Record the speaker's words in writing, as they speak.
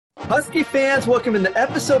Husky fans, welcome into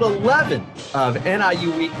episode 11 of NIU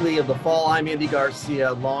Weekly of the Fall. I'm Andy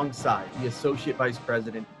Garcia alongside the Associate Vice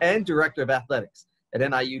President and Director of Athletics at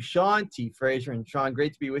NIU, Sean T. Frazier. And Sean,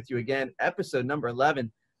 great to be with you again. Episode number 11.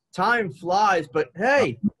 Time flies, but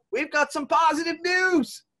hey, we've got some positive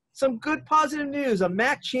news. Some good positive news. A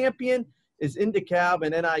MAC champion is in DeKalb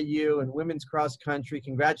and NIU and women's cross country.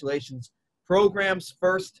 Congratulations. Program's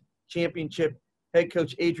first championship. Head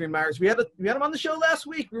coach Adrian Myers. We had him on the show last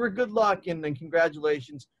week. We were good luck and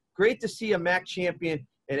congratulations. Great to see a MAC champion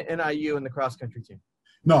in NIU and the cross country team.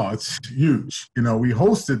 No, it's huge. You know, we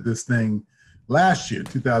hosted this thing last year,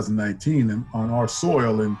 2019, on our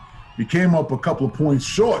soil, and we came up a couple of points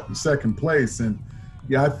short in second place. And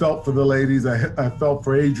yeah, I felt for the ladies. I felt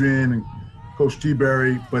for Adrian and Coach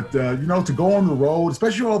T-Berry. But, you know, to go on the road,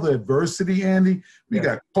 especially all the adversity, Andy, we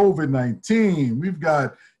got COVID-19. We've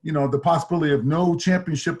got, you know, the possibility of no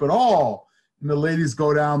championship at all. And the ladies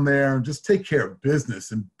go down there and just take care of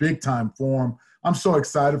business in big-time form. I'm so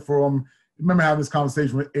excited for them. I remember having this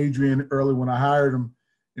conversation with Adrian early when I hired him,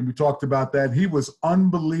 and we talked about that. He was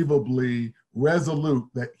unbelievably resolute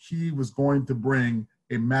that he was going to bring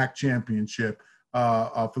a MAC championship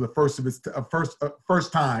for the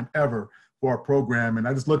first time ever for our program. And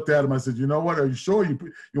I just looked at him. I said, you know what? Are you sure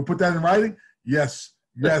you'll put that in writing? Yes,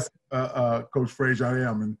 Coach Frazier, I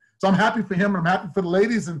am. And so I'm happy for him, and I'm happy for the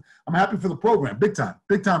ladies, and I'm happy for the program. Big time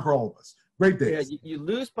for all of us. Great days. Yeah, you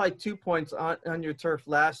lose by 2 points on your turf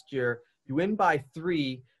last year. You win by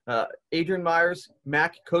 3. Adrian Myers,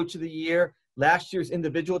 MAC Coach of the Year. Last year's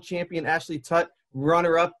individual champion, Ashley Tutt,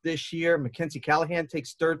 runner-up this year. Mackenzie Callahan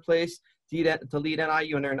takes third place to lead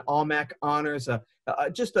NIU and earn all-MAC honors.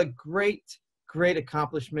 Just a great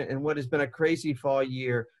accomplishment in what has been a crazy fall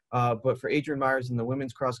year. But for Adrian Myers and the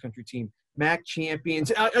women's cross-country team, MAC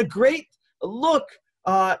champions. A great look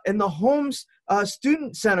in the Holmes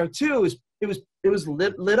Student Center, too. It was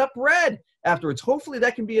lit up red afterwards. Hopefully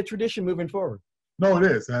that can be a tradition moving forward. No, it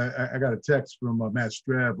is. I got a text from Matt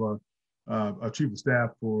Strab, Chief of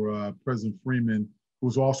Staff for President Freeman,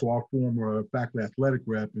 who's also our former faculty athletic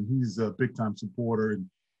rep, and he's a big-time supporter. And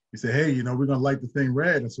he said, hey, you know, we're going to light the thing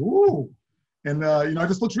red. I said, ooh. And, you know, it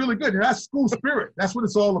just looks really good. And that's school spirit. That's what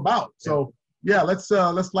it's all about. So, yeah, let's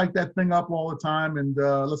light that thing up all the time, and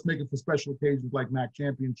let's make it for special occasions like MAC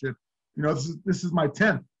Championship. You know, this is my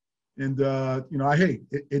 10th. And, you know,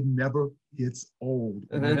 it never gets old.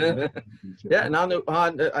 Yeah, and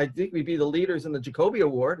I think we'd be the leaders in the Jacoby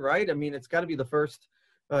Award, right? I mean, it's got to be the first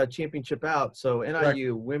championship out. So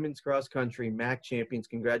NIU, women's cross country, MAC champions.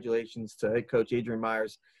 Congratulations to head coach Adrian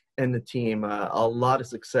Myers and the team. A lot of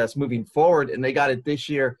success moving forward, and they got it this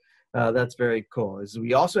year. That's very cool. As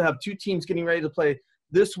we also have 2 teams getting ready to play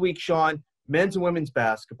this week, Sean, men's and women's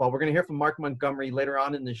basketball. We're going to hear from Mark Montgomery later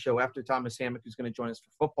on in the show after Thomas Hammock, who's going to join us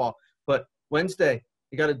for football. But Wednesday,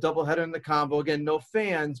 you got a doubleheader in the combo. Again, no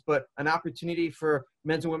fans, but an opportunity for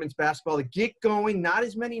men's and women's basketball to get going. Not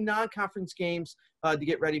as many non-conference games to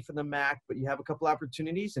get ready for the MAC, but you have a couple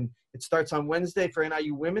opportunities. And it starts on Wednesday for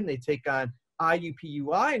NIU women. They take on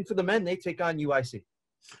IUPUI, and for the men, they take on UIC.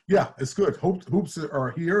 Yeah, it's good. Hoops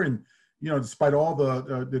are here, and, you know, despite all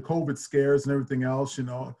the COVID scares and everything else, you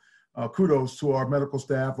know, kudos to our medical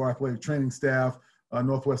staff, our athletic training staff,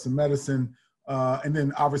 Northwestern Medicine, and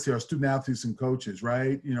then obviously our student athletes and coaches,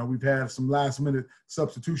 right? You know, we've had some last-minute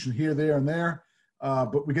substitution here, there, and there,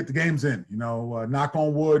 but we get the games in, you know, knock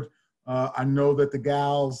on wood. I know that the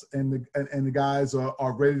gals and the guys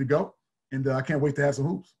are ready to go, and I can't wait to have some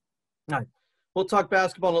hoops. All right. We'll talk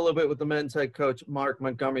basketball in a little bit with the men's head coach, Mark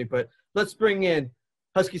Montgomery, but let's bring in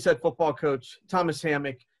Huskies head football coach, Thomas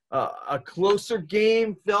Hammock. A closer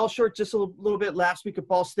game, fell short just a little bit last week at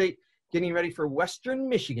Ball State, getting ready for Western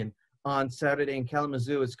Michigan on Saturday in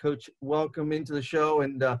Kalamazoo. As coach, welcome into the show.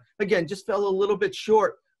 And again, just fell a little bit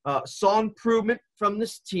short. Saw improvement from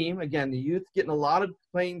this team. Again, the youth getting a lot of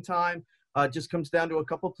playing time. Just comes down to a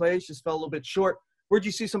couple plays, just fell a little bit short. Where'd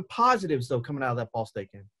you see some positives, though, coming out of that Ball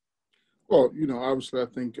State game? Well, you know, obviously I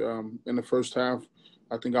think in the first half,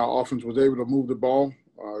 I think our offense was able to move the ball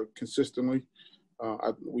consistently.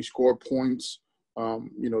 We scored points.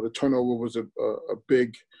 You know, the turnover was a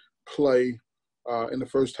big play in the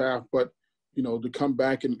first half. But, you know, to come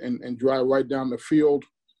back and drive right down the field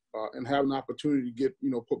and have an opportunity to get,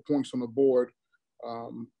 you know, put points on the board,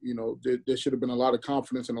 you know, there should have been a lot of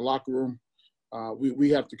confidence in the locker room. We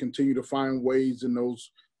have to continue to find ways in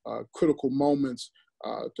those critical moments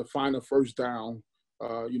to find a first down.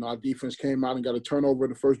 You know, our defense came out and got a turnover in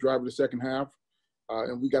the first drive of the second half,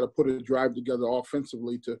 and we got to put a drive together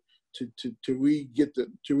offensively to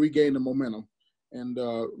regain the momentum. And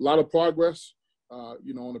a lot of progress.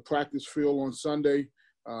 You know, on the practice field on Sunday,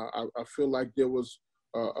 I feel like there was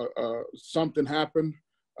something happened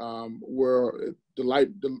where the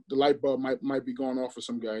light bulb might be going off for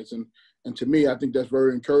some guys, and to me, I think that's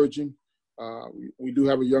very encouraging. We do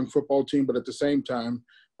have a young football team, but at the same time,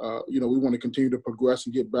 we want to continue to progress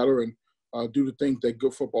and get better and do the things that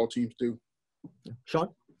good football teams do. Sean?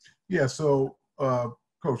 Yeah, so,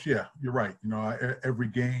 Coach, yeah, you're right. Every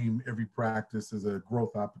game, every practice is a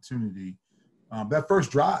growth opportunity. That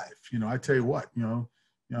first drive, I tell you what, getting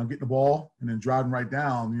the ball and then driving right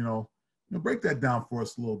down, break that down for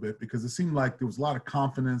us a little bit, because it seemed like there was a lot of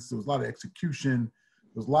confidence, there was a lot of execution,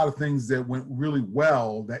 there was a lot of things that went really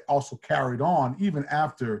well that also carried on even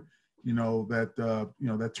after,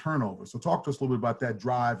 that turnover. So talk to us a little bit about that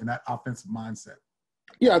drive and that offensive mindset.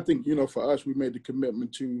 Yeah, I think, for us, we made the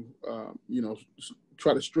commitment to,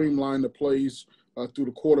 try to streamline the plays through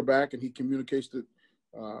the quarterback, and he communicates to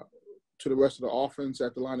the rest of the offense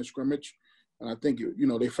at the line of scrimmage. And I think,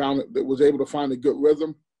 they was able to find a good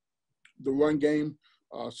rhythm. The run game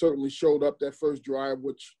certainly showed up that first drive,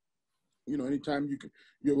 which, anytime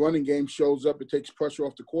your running game shows up, it takes pressure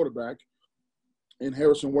off the quarterback. And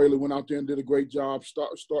Harrison Whaley went out there and did a great job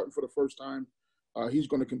starting for the first time. He's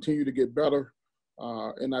going to continue to get better.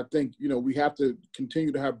 And I think, we have to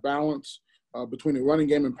continue to have balance between the running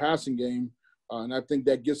game and passing game. And I think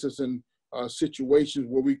that gets us in situations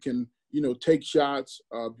where we can, take shots,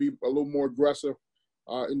 be a little more aggressive.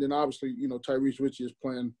 And then obviously, Tyrese Ritchie is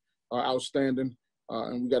playing outstanding,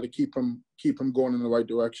 and we got to keep him going in the right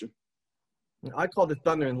direction. I called it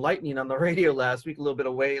thunder and lightning on the radio last week, a little bit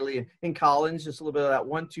of Whaley and Collins, just a little bit of that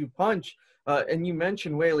 1-2 punch. And you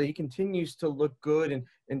mentioned Whaley, he continues to look good,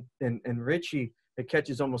 and Ritchie, it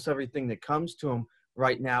catches almost everything that comes to him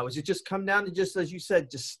right now. Is it just come down to, just as you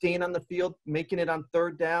said, just staying on the field, making it on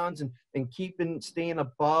third downs, and staying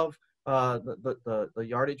above the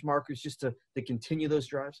yardage markers just to continue those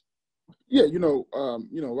drives? Yeah,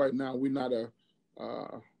 right now we're not a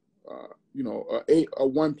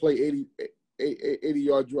one play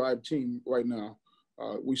 80-yard drive team right now.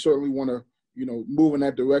 We certainly want to, move in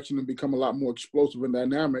that direction and become a lot more explosive and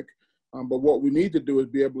dynamic. But what we need to do is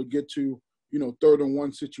be able to get to, 3rd and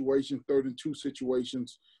 1 situation, 3rd and 2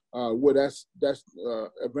 situations, where that's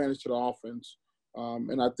advantage to the offense.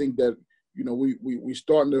 And I think that, we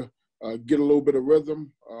starting to get a little bit of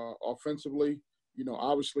rhythm offensively.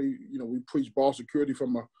 Obviously, we preach ball security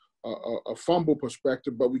from a fumble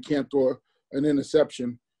perspective, but we can't throw an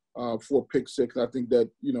interception for a pick six. I think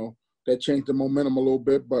that, that changed the momentum a little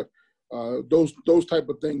bit, but those type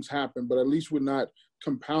of things happen, but at least we're not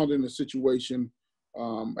compounding the situation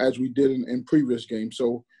as we did in previous games.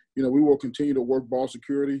 So, we will continue to work ball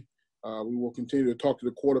security. We will continue to talk to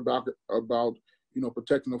the quarterback about,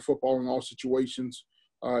 protecting the football in all situations.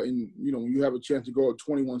 And, when you have a chance to go at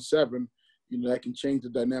 21-7, that can change the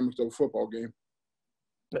dynamics of a football game.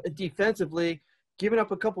 Defensively, giving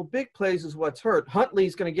up a couple big plays is what's hurt.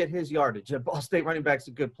 Huntley's going to get his yardage. Ball State running back's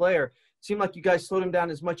a good player. It seemed like you guys slowed him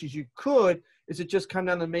down as much as you could. Is it just come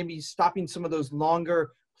down to maybe stopping some of those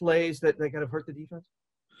longer plays that kind of hurt the defense?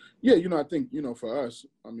 Yeah, I think, for us,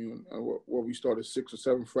 where we started 6 or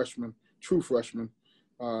 7 freshmen, true freshmen.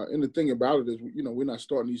 And the thing about it is, we're not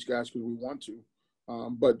starting these guys because we want to.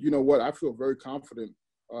 But you know what? I feel very confident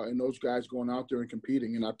in those guys going out there and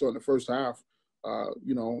competing. And I thought in the first half,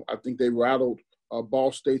 I think they rattled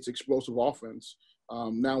Ball State's explosive offense.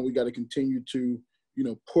 Now we got to continue to,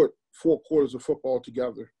 put 4 quarters of football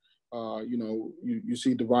together. You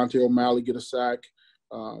see Devontae O'Malley get a sack.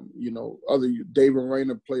 David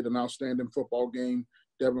Rayner played an outstanding football game.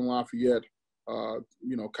 Devin Lafayette,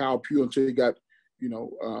 Kyle Pugh until he got,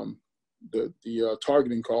 the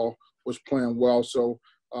targeting call was playing well. So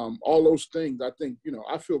all those things, I think,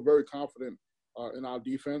 I feel very confident in our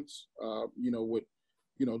defense.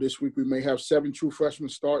 This week we may have 7 true freshmen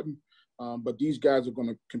starting, but these guys are going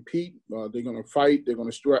to compete. They're going to fight. They're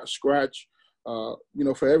going to scratch, for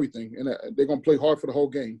everything. And they're going to play hard for the whole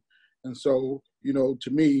game. And so, to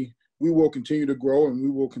me, we will continue to grow and we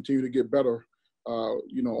will continue to get better,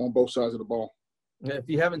 on both sides of the ball. If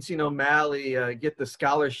you haven't seen O'Malley get the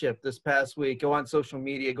scholarship this past week, go on social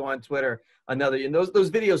media, go on Twitter. And those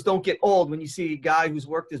videos don't get old when you see a guy who's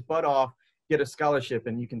worked his butt off get a scholarship,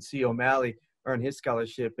 and you can see O'Malley earn his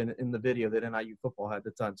scholarship in the video that NIU football had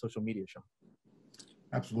that's on social media, Sean.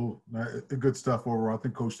 Absolutely. Good stuff overall. I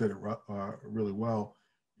think Coach said it really well.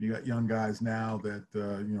 You got young guys now that,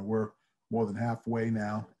 we're more than halfway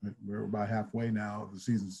now. We're about halfway now of the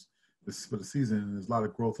seasons for the season, and there's a lot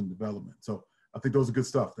of growth and development. So I think those are good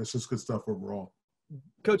stuff. That's just good stuff overall.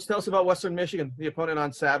 Coach, tell us about Western Michigan, the opponent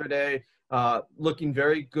on Saturday, looking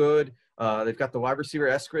very good. They've got the wide receiver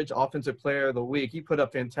Eskridge, Offensive Player of the Week. He put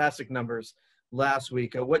up fantastic numbers last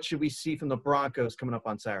week. What should we see from the Broncos coming up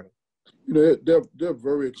on Saturday? They're a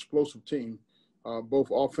very explosive team, both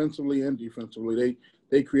offensively and defensively.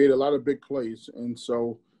 They create a lot of big plays, and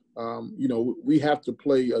so we have to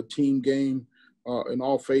play a team game in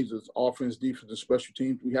all phases: offense, defense, and special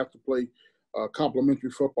teams. We have to play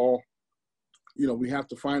complementary football. We have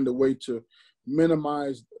to find a way to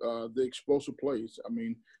minimize the explosive plays. I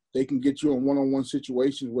mean, they can get you in one-on-one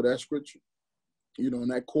situations with Eskridge.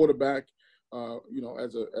 And that quarterback,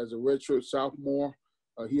 as a redshirt sophomore,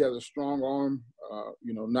 he has a strong arm.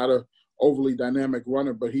 Not a overly dynamic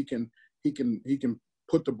runner, but he can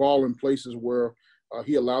put the ball in places where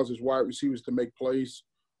he allows his wide receivers to make plays.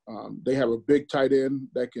 They have a big tight end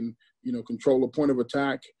that can control a point of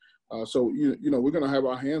attack. So we're going to have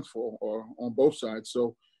our hands full on both sides.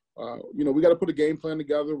 So we got to put a game plan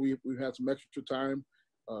together. We've had some extra time,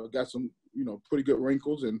 got some pretty good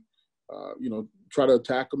wrinkles, and try to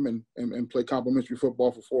attack them and play complimentary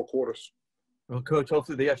football for 4 quarters. Well, Coach,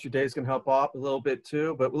 hopefully the extra day is going to help out a little bit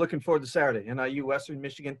too. But we're looking forward to Saturday. NIU Western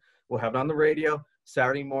Michigan. We'll have it on the radio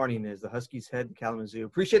Saturday morning as the Huskies head to Kalamazoo.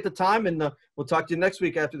 Appreciate the time, and we'll talk to you next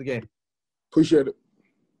week after the game. Appreciate it.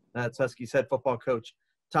 That's Huskies head football coach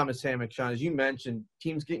Thomas Hammock. Sean, as you mentioned,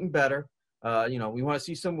 team's getting better. We want to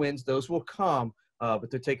see some wins. Those will come, but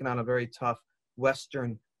they're taking on a very tough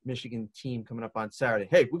Western Michigan team coming up on Saturday.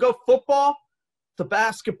 Hey, we go football to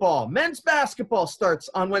basketball. Men's basketball starts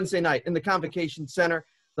on Wednesday night in the Convocation Center.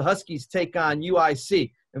 The Huskies take on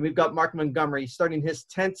UIC, and we've got Mark Montgomery starting his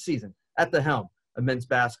 10th season at the helm of men's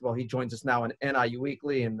basketball. He joins us now on NIU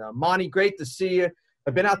Weekly. And Monty, great to see you.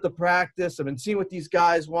 I've been out to practice. I've been seeing what these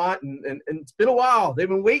guys want, and it's been a while. They've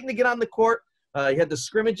been waiting to get on the court. You had the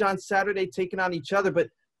scrimmage on Saturday taking on each other, but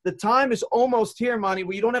the time is almost here, Monty,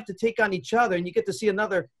 where you don't have to take on each other and you get to see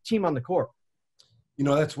another team on the court.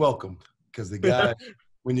 That's welcome because the guy,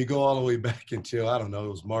 when you go all the way back until, I don't know, it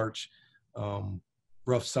was March,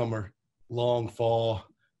 rough summer, long fall,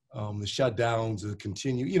 the shutdowns will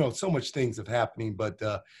continue. So much things have happening, but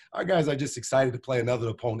our guys are just excited to play another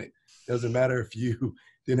opponent. Doesn't matter if you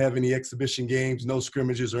didn't have any exhibition games, no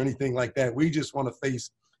scrimmages or anything like that. We just want to face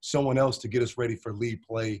someone else to get us ready for league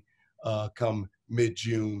play come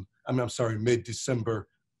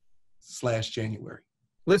mid-December/January.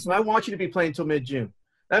 Listen, I want you to be playing until mid-June.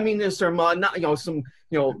 I mean, there's some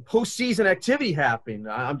postseason activity happening.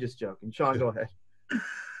 I'm just joking. Sean, go ahead.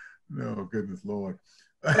 No, goodness Lord.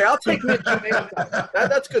 Hey, I'll take mid-June.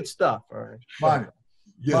 That's good stuff. All right. Bonnie,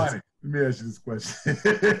 let me ask you this question.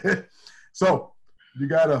 So you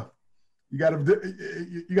got a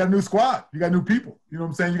new squad. You got new people. You know what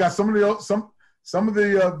I'm saying? You got some of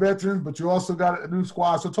the veterans, but you also got a new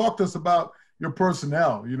squad. So talk to us about your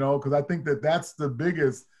personnel, because I think that's the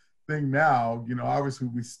biggest thing now. Obviously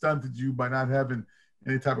we stunted you by not having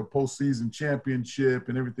any type of postseason championship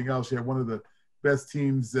and everything else. You had one of the best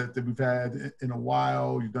teams that we've had in a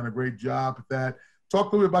while. You've done a great job at that.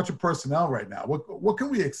 Talk a little bit about your personnel right now. What can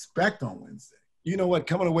we expect on Wednesday? You know what?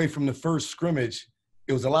 Coming away from the first scrimmage,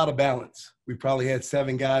 it was a lot of balance. We probably had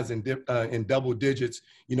 7 guys in double digits.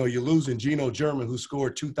 You're losing Geno German, who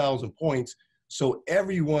scored 2,000 points. So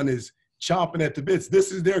everyone is chomping at the bits.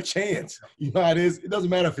 This is their chance. You know how it is. It doesn't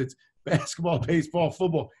matter if it's basketball, baseball,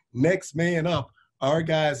 football. Next man up. Our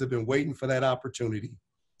guys have been waiting for that opportunity.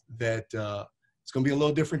 That it's going to be a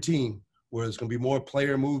little different team where it's going to be more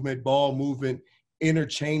player movement, ball movement,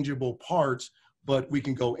 interchangeable parts. But we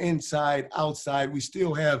can go inside, outside. We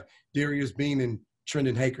still have Darius Bean and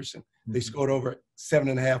Trendon Hakerson. They scored over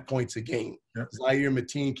 7.5 points a game. Yep. Zaire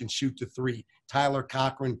Mateen can shoot the 3. Tyler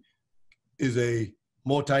Cochran is a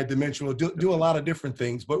multi-dimensional, do a lot of different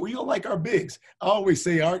things. But we don't like our bigs. I always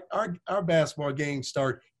say our basketball games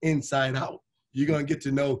start inside out. You're going to get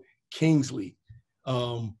to know Kingsley,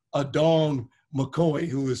 Adon McCoy,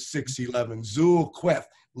 who is 6'11", Zul Queth.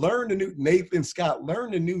 Nathan Scott,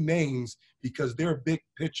 learn the new names because they're big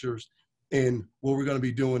pictures in what we're going to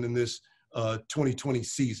be doing in this 2020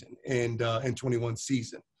 season and 21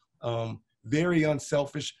 season. Very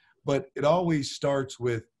unselfish, but it always starts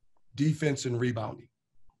with defense and rebounding.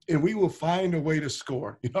 And we will find a way to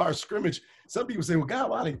score. Our scrimmage, some people say, well,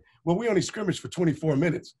 God, we only scrimmaged for 24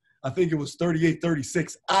 minutes. I think it was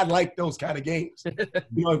 38-36. I like those kind of games.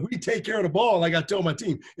 If we take care of the ball, like I told my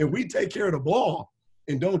team, if we take care of the ball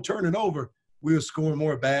and don't turn it over, we'll score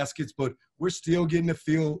more baskets. But we're still getting a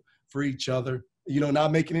feel for each other,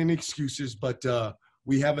 not making any excuses. But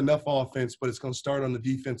we have enough offense, but it's going to start on the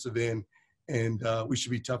defensive end, and we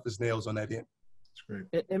should be tough as nails on that end. That's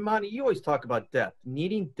great. And Monty, you always talk about depth,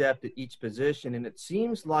 needing depth at each position, and it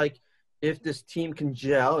seems like if this team can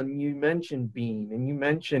gel, and you mentioned Bean, and you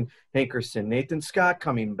mentioned Hankerson, Nathan Scott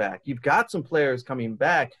coming back. You've got some players coming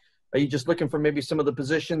back. Are you just looking for maybe some of the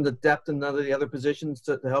position, the depth in none of the other positions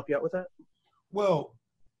to help you out with that? Well,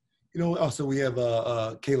 also we have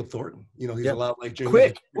Caleb Thornton. He's a lot like Junior.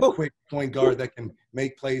 Quick. He's a quick point guard that can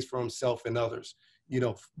make plays for himself and others.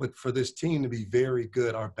 But for this team to be very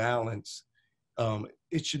good, our balance,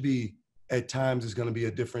 it should be at times is going to be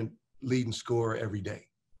a different leading scorer every day.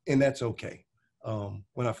 And that's okay.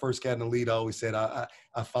 When I first got in the league, I always said I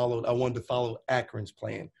wanted to follow Akron's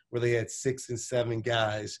plan, where they had 6 and 7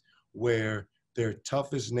 guys where they're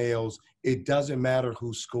tough as nails. It doesn't matter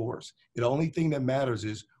who scores. The only thing that matters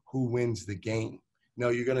is who wins the game. Now,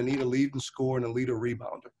 you're going to need a leading scorer and a leader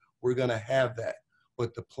rebounder. We're going to have that.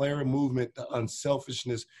 But the player movement, the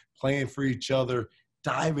unselfishness, playing for each other,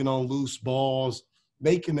 diving on loose balls,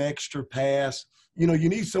 making the extra pass. You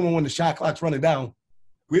need someone when the shot clock's running down.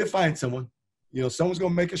 We'll find someone. Someone's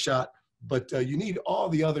going to make a shot. But you need all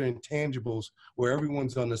the other intangibles where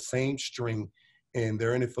everyone's on the same string and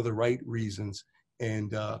they're in it for the right reasons.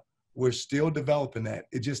 And we're still developing that.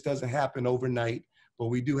 It just doesn't happen overnight. But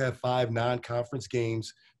we do have 5 non-conference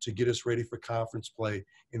games to get us ready for conference play.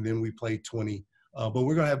 And then we play 20. But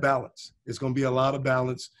we're going to have balance. It's going to be a lot of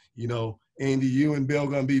balance. Andy, you and Bill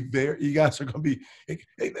going to be you guys are going to be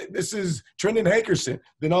hey, this is Trendon Hankerson.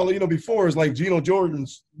 Then before is like Geno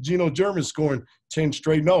German scoring 10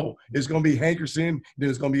 straight. No, it's going to be Hankerson. Then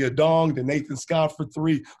it's going to be a Dong, then Nathan Scott for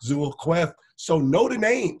 3, Zul Queth. So know the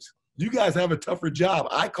names. You guys have a tougher job.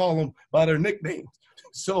 I call them by their nicknames.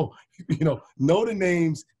 So, know the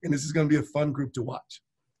names, and this is going to be a fun group to watch.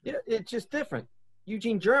 Yeah, it's just different.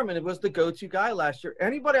 Eugene German was the go-to guy last year.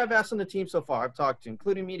 Anybody I've asked on the team so far, I've talked to,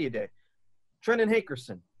 including Media Day, Trendon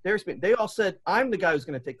Hankerson, they all said, I'm the guy who's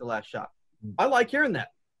going to take the last shot. I like hearing that.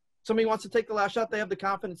 Somebody wants to take the last shot, they have the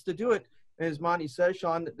confidence to do it. And as Monty says,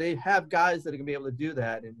 Sean, they have guys that are going to be able to do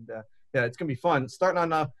that. And, it's going to be fun.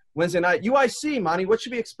 Starting on Wednesday night. UIC, Monty, what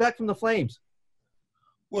should we expect from the Flames?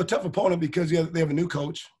 Well, a tough opponent because they have a new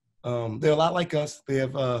coach. They're a lot like us. They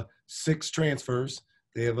have 6 transfers.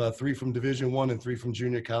 They have 3 from Division I and 3 from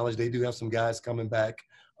junior college. They do have some guys coming back.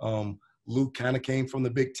 Luke kind of came from the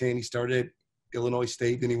Big Ten. He started at Illinois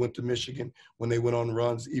State, then he went to Michigan when they went on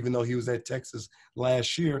runs, even though he was at Texas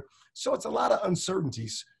last year. So it's a lot of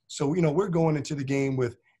uncertainties. So, we're going into the game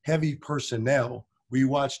with heavy personnel. We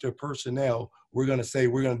watch their personnel. We're going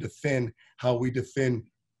to defend how we defend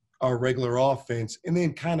our regular offense and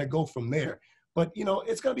then kind of go from there. But,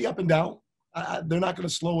 it's going to be up and down. They're not going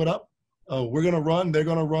to slow it up. We're going to run. They're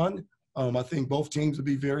going to run. I think both teams will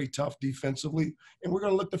be very tough defensively, and we're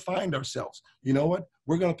going to look to find ourselves. You know what?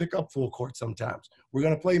 We're going to pick up full court sometimes. We're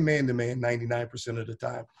going to play man-to-man 99% of the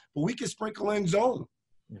time. But we can sprinkle in zone,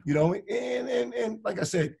 and like I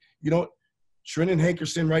said, Trendon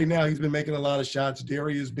Hankerson right now, he's been making a lot of shots.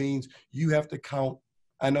 Darius Beans, you have to count.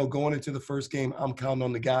 I know going into the first game, I'm counting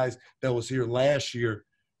on the guys that was here last year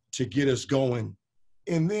to get us going,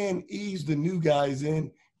 and then ease the new guys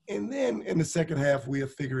in. And then in the second half, we'll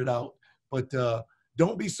figure it out. But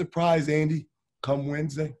don't be surprised, Andy, come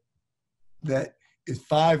Wednesday, that is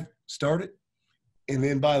 5 started. And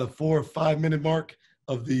then by the 4 or 5 minute mark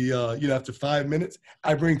of the, after 5 minutes,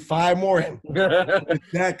 I bring 5 more in.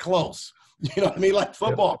 It's that close. You know what I mean? Like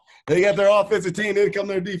football. Yep. They got their offensive team, then come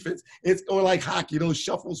their defense. It's going like hockey, those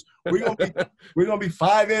shuffles. We're gonna be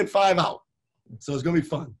 5 in, 5 out. So it's gonna be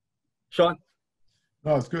fun. Sean?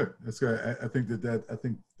 No, it's good. It's good. I think I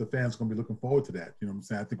think the fans are going to be looking forward to that. You know what I'm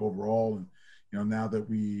saying? I think overall, and now that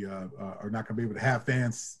we are not going to be able to have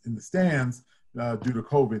fans in the stands due to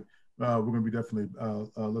COVID, we're going to be definitely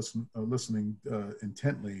listening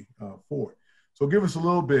intently for it. So give us a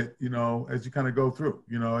little bit, as you kind of go through.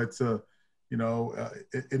 It's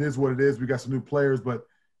it is what it is. We got some new players, but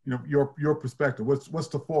your perspective. What's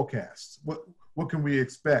the forecast? What can we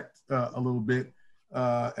expect a little bit?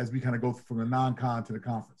 As we kind of go from the non-con to the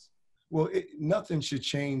conference? Well, nothing should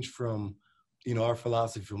change from, our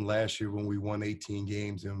philosophy from last year when we won 18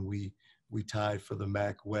 games and we tied for the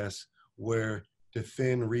MAC West, where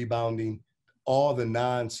defend, rebounding, all the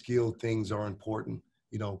non-skilled things are important,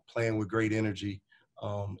 playing with great energy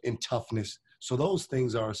and toughness. So those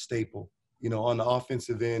things are a staple. On the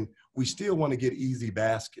offensive end, we still want to get easy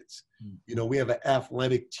baskets. We have an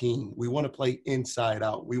athletic team. We want to play inside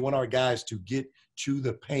out. We want our guys to get to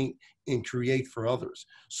the paint and create for others.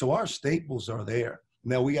 So our staples are there.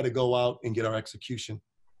 Now we got to go out and get our execution.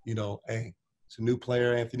 Hey, it's a new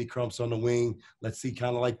player, Anthony Crump's on the wing. Let's see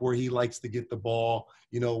kind of like where he likes to get the ball.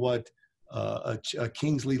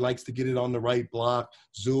 Kingsley likes to get it on the right block.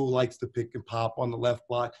 Zul likes to pick and pop on the left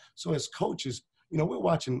block. So as coaches, we're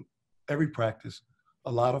watching every practice,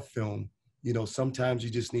 a lot of film. You know, sometimes you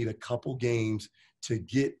just need a couple games to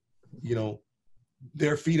get, you know,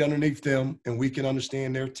 their feet underneath them, and we can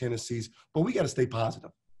understand their tendencies. But we got to stay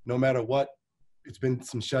positive. No matter what, it's been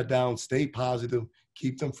some shutdowns. Stay positive.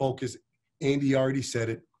 Keep them focused. Andy already said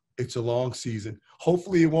it. It's a long season.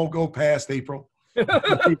 Hopefully it won't go past April.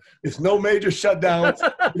 It's no major shutdowns.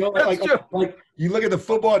 You know, like you look at the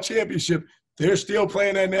football championship, they're still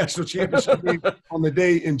playing that national championship game on the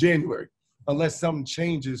day in January. Unless something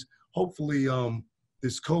changes, hopefully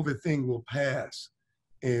this COVID thing will pass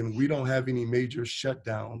and we don't have any major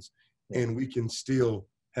shutdowns and we can still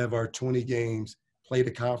have our 20 games, play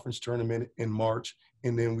the conference tournament in March,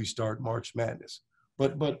 and then we start March Madness.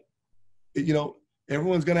 But you know,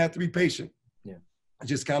 everyone's going to have to be patient. Yeah. It's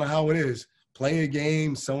just kind of how it is. Play a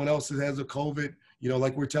game, someone else has a COVID, you know,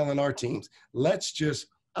 like we're telling our teams,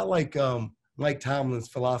 I like Mike Tomlin's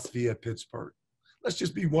philosophy at Pittsburgh. Let's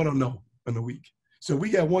just be 1-0 in the week. So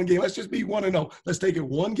we got one game. Let's just be 1-0. Let's take it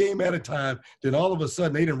one game at a time. Then all of a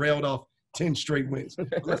sudden they done railed off 10 straight wins.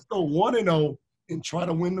 Let's go 1-0 and try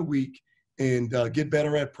to win the week and get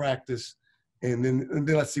better at practice. And then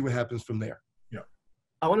let's see what happens from there.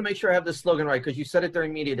 I want to make sure I have this slogan right because you said it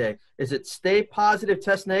during media day. Is it stay positive,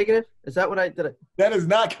 test negative? Is that what I did? That is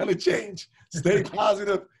not going to change. Stay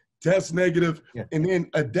positive, test negative, and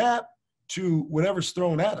then adapt to whatever's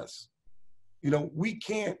thrown at us. You know, we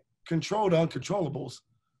can't control the uncontrollables.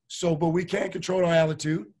 But we can control our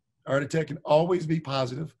attitude. Our attitude can always be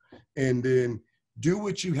positive, and then do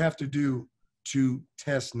what you have to do to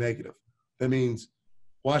test negative. That means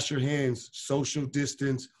wash your hands, social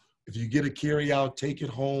distance. If you get a carry out, take it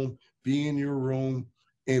home, be in your room,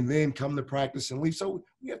 and then come to practice and leave. So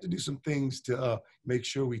we have to do some things to make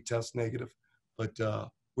sure we test negative. But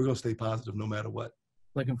we're going to stay positive no matter what.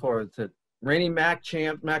 Looking forward to it. Reigning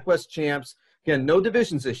MAC West champs. Again, no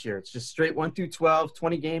divisions this year. It's just straight 1 through 12,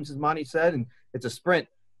 20 games, as Monty said, and it's a sprint.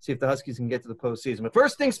 See if the Huskies can get to the postseason. But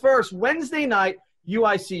first things first, Wednesday night,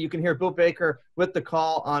 UIC. You can hear Bill Baker with the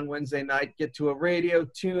call on Wednesday night. Get to a radio,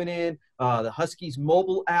 tune in, the Huskies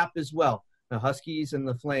mobile app as well. The Huskies and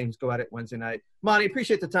the Flames go at it Wednesday night. Monty,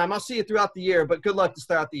 appreciate the time. I'll see you throughout the year, but good luck to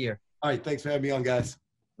start the year. All right, thanks for having me on, guys.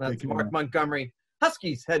 That's Mark Montgomery,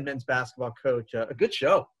 Huskies head men's basketball coach. A good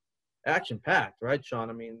show. Action-packed, right,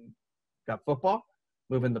 Sean? I mean, got football,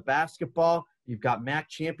 moving the basketball. You've got MAC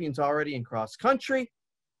champions already in cross country.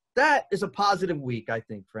 That is a positive week, I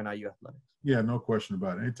think, for NIU athletics. Yeah, no question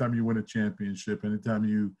about it. Anytime you win a championship, anytime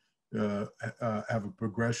you have a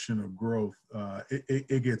progression of growth,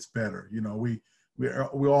 it gets better. You know, we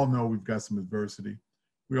all know we've got some adversity.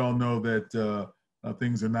 We all know that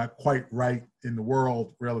things are not quite right in the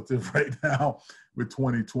world relative right now with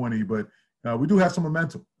 2020, but we do have some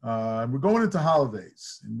momentum. We're going into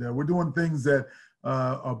holidays, and we're doing things that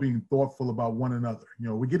are being thoughtful about one another. You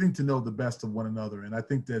know, we're getting to know the best of one another, and I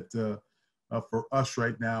think that for us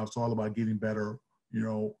right now, it's all about getting better, you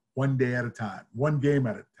know, one day at a time, one game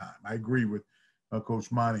at a time. I agree with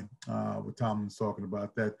Coach Monty, what Tomlin's talking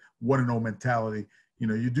about, that 1-0 mentality. You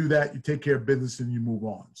know, you do that, you take care of business, and you move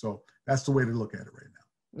on. So that's the way to look at it right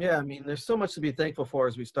now. Yeah, I mean, there's so much to be thankful for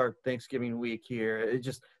as we start Thanksgiving week here. It's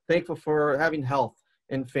just thankful for having health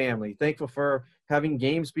and family, thankful for having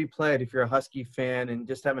games be played if you're a Husky fan, and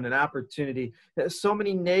just having an opportunity. There's so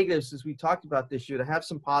many negatives as we talked about this year, to have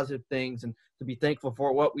some positive things and to be thankful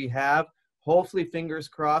for what we have. Hopefully, fingers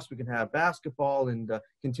crossed, we can have basketball and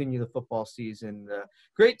continue the football season.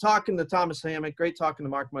 Great talking to Thomas Hammock. Great talking to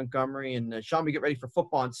Mark Montgomery. And Sean, we get ready for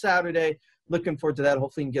football on Saturday. Looking forward to that.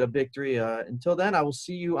 Hopefully, we can get a victory. Until then, I will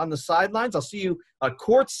see you on the sidelines. I'll see you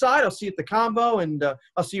courtside. I'll see you at the combo, and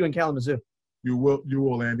I'll see you in Kalamazoo. You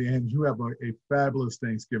will, Andy. And you have a fabulous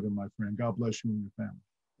Thanksgiving, my friend. God bless you and your family.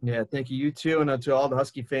 Yeah, thank you. You too. And to all the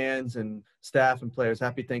Husky fans and staff and players,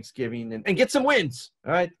 happy Thanksgiving. And get some wins.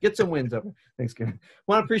 All right? Get some wins over Thanksgiving.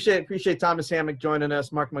 Want to appreciate Thomas Hammock joining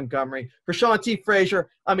us, Mark Montgomery. For Sean T. Frazier,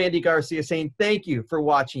 I'm Andy Garcia saying thank you for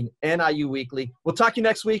watching NIU Weekly. We'll talk to you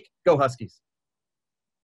next week. Go Huskies.